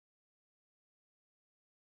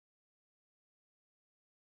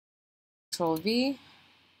Control V.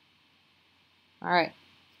 All right,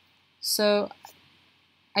 so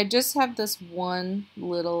I just have this one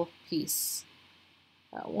little piece.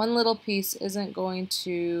 One little piece isn't going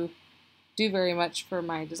to do very much for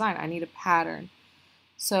my design. I need a pattern.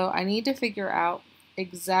 So I need to figure out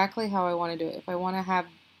exactly how I want to do it. If I want to have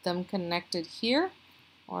them connected here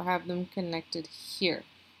or have them connected here.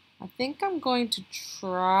 I think I'm going to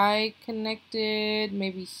try connected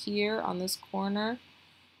maybe here on this corner.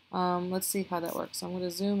 Let's see how that works. So I'm going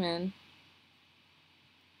to zoom in.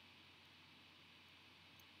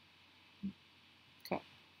 Okay.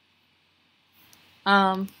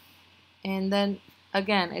 And then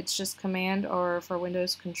again, it's just Command or for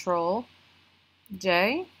Windows Control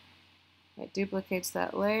J. It duplicates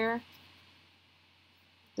that layer.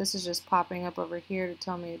 This is just popping up over here to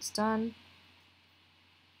tell me it's done.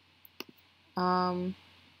 Now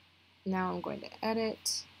I'm going to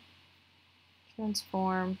edit,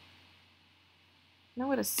 transform. Now I'm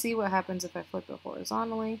going to see what happens if I flip it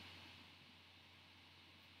horizontally.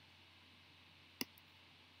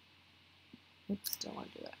 Oops, don't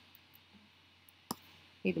want to do that.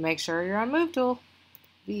 Need to make sure you're on Move Tool.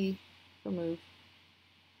 V for move.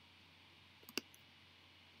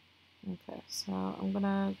 Okay, so I'm going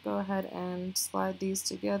to go ahead and slide these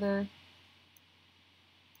together.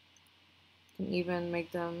 You can even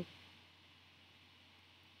make them,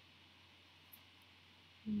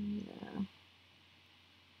 yeah.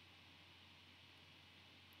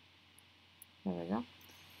 There we go.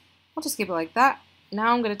 I'll just keep it like that.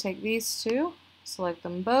 Now I'm going to take these two, select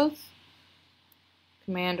them both,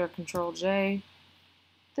 Command or Control J.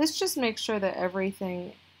 This just makes sure that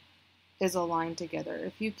everything is aligned together.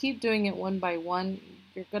 If you keep doing it one by one,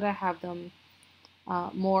 you're going to have them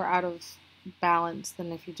more out of balance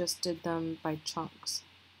than if you just did them by chunks.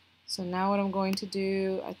 So now what I'm going to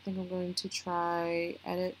do, I think I'm going to try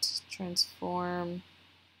edit, transform,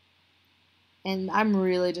 and I'm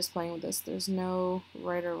really just playing with this. There's no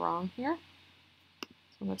right or wrong here.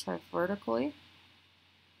 So I'm going to try vertically.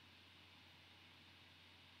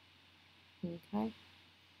 Okay.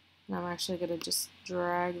 And I'm actually going to just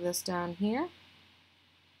drag this down here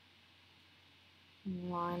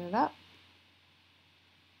and line it up.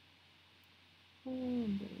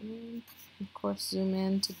 And of course, zoom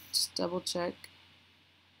in to just double check.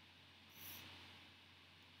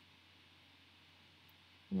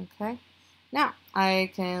 Okay. Now,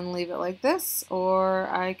 I can leave it like this, or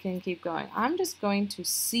I can keep going. I'm just going to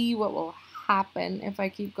see what will happen if I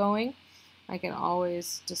keep going. I can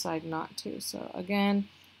always decide not to. So again,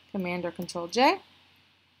 Command or Control J.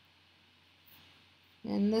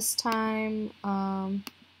 And this time,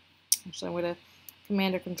 actually I'm going to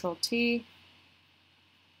Command or Control T.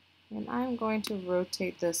 And I'm going to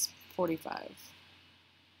rotate this 45.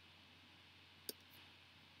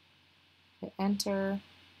 Hit Enter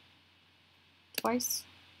twice.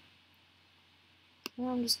 And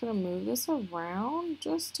I'm just going to move this around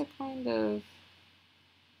just to kind of,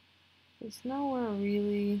 there's nowhere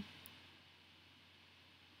really.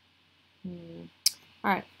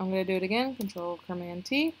 Alright, I'm going to do it again. Control Command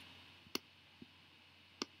T.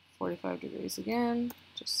 45 degrees again.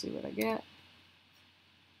 Just see what I get.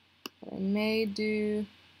 What I may do,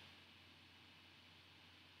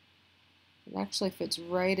 it actually fits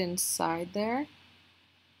right inside there.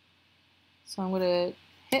 So I'm going to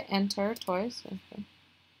hit Enter twice. Okay.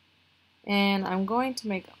 And I'm going to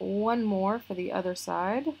make one more for the other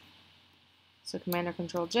side. So Command or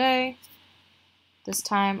Control J. This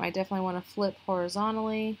time I definitely want to flip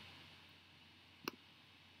horizontally.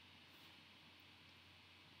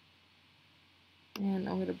 And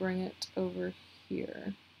I'm going to bring it over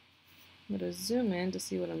here. I'm going to zoom in to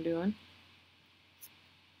see what I'm doing.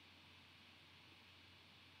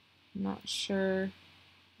 I'm not sure.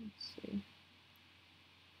 Let's see.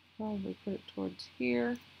 Probably put it towards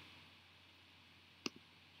here.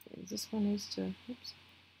 Okay, this one needs to, oops.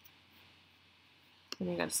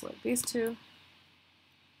 Then you got to select these two.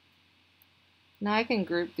 Now I can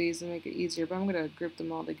group these and make it easier, but I'm going to group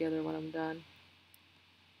them all together when I'm done.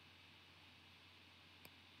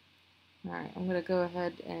 Alright, I'm going to go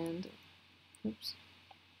ahead and, oops,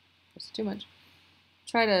 that's too much.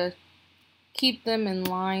 Try to keep them in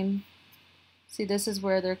line. See, this is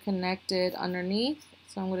where they're connected underneath,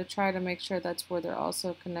 so I'm going to try to make sure that's where they're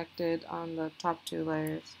also connected on the top two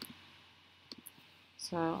layers.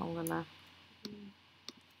 So I'm going to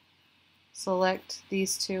select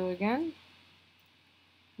these two again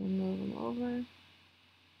and move them over.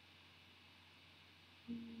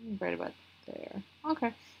 Right about there.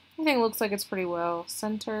 Okay. Everything looks like it's pretty well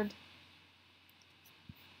centered.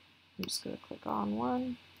 I'm just going to click on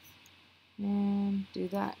one and do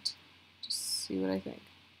that. see what I think.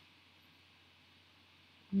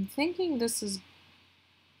 I'm thinking this is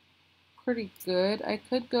pretty good. I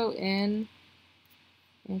could go in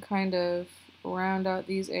and kind of round out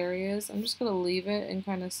these areas. I'm just going to leave it and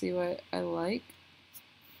kind of see what I like.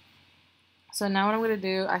 So now what I'm going to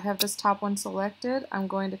do, I have this top one selected. I'm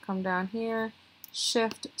going to come down here,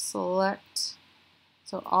 Shift, Select.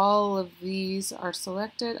 So all of these are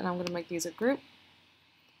selected, and I'm going to make these a group.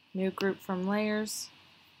 New group from layers.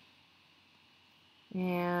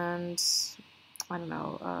 And I don't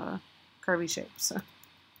know, curvy shapes.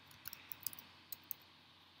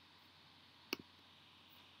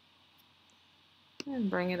 And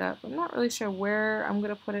bring it up. I'm not really sure where I'm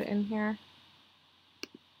going to put it in here.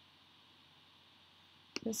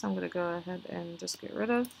 This I'm going to go ahead and just get rid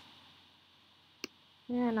of.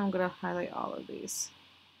 And I'm going to highlight all of these.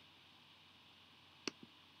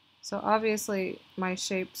 So obviously my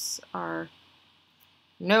shapes are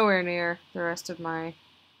nowhere near the rest of my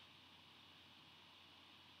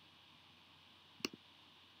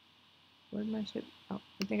where'd my shape? Oh,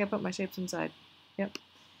 I think I put my shapes inside. Yep.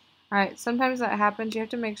 Alright, sometimes that happens. You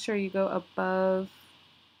have to make sure you go above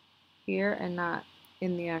here and not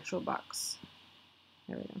in the actual box.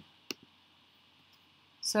 There we go.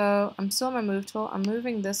 So I'm still on my move tool. I'm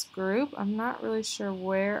moving this group. I'm not really sure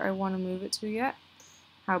where I want to move it to yet.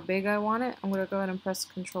 How big I want it. I'm going to go ahead and press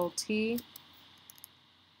Control T.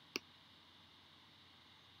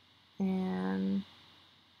 And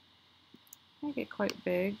make it quite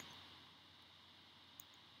big.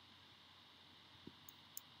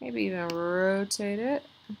 Maybe even rotate it.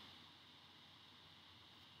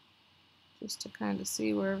 Just to kind of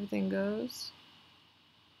see where everything goes.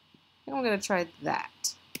 And I'm going to try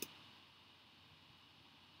that.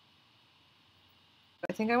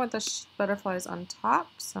 I think I want the butterflies on top,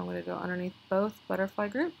 so I'm going to go underneath both butterfly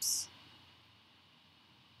groups.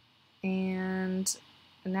 And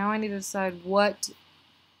now I need to decide what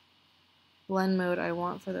blend mode I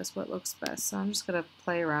want for this, what looks best. So I'm just going to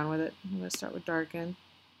play around with it. I'm going to start with darken.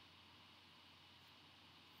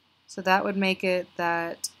 So that would make it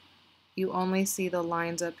that you only see the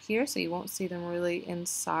lines up here, so you won't see them really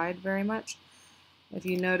inside very much. If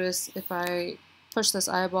you notice, if I push this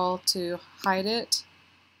eyeball to hide it,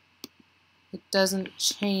 it doesn't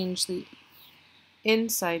change the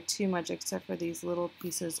inside too much except for these little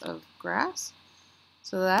pieces of grass.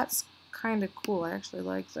 So that's kind of cool. I actually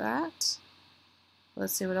like that.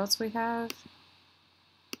 Let's see what else we have.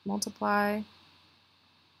 Multiply.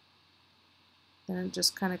 Then it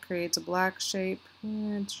just kind of creates a black shape.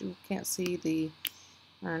 And you can't see the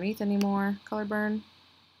underneath anymore. Color burn.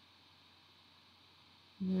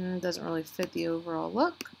 It doesn't really fit the overall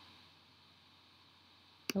look.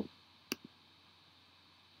 Nope.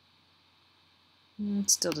 It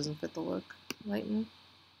still doesn't fit the look. Lighten.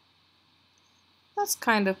 That's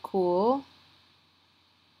kind of cool.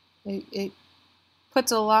 It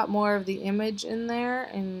puts a lot more of the image in there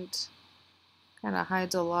and kind of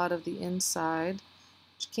hides a lot of the inside.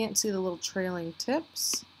 But you can't see the little trailing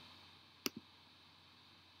tips.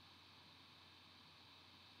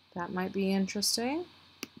 That might be interesting.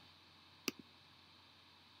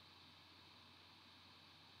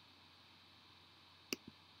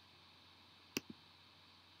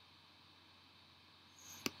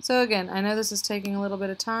 So again, I know this is taking a little bit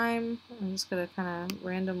of time. I'm just going to kind of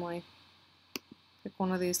randomly pick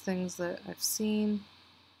one of these things that I've seen.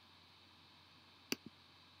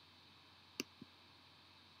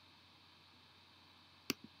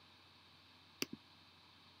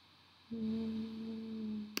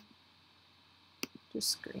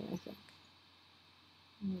 Just green, I think.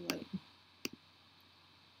 Lighten.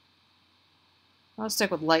 I'll stick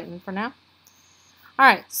with lighten for now.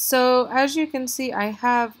 Alright, so as you can see, I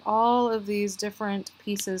have all of these different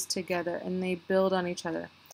pieces together and they build on each other.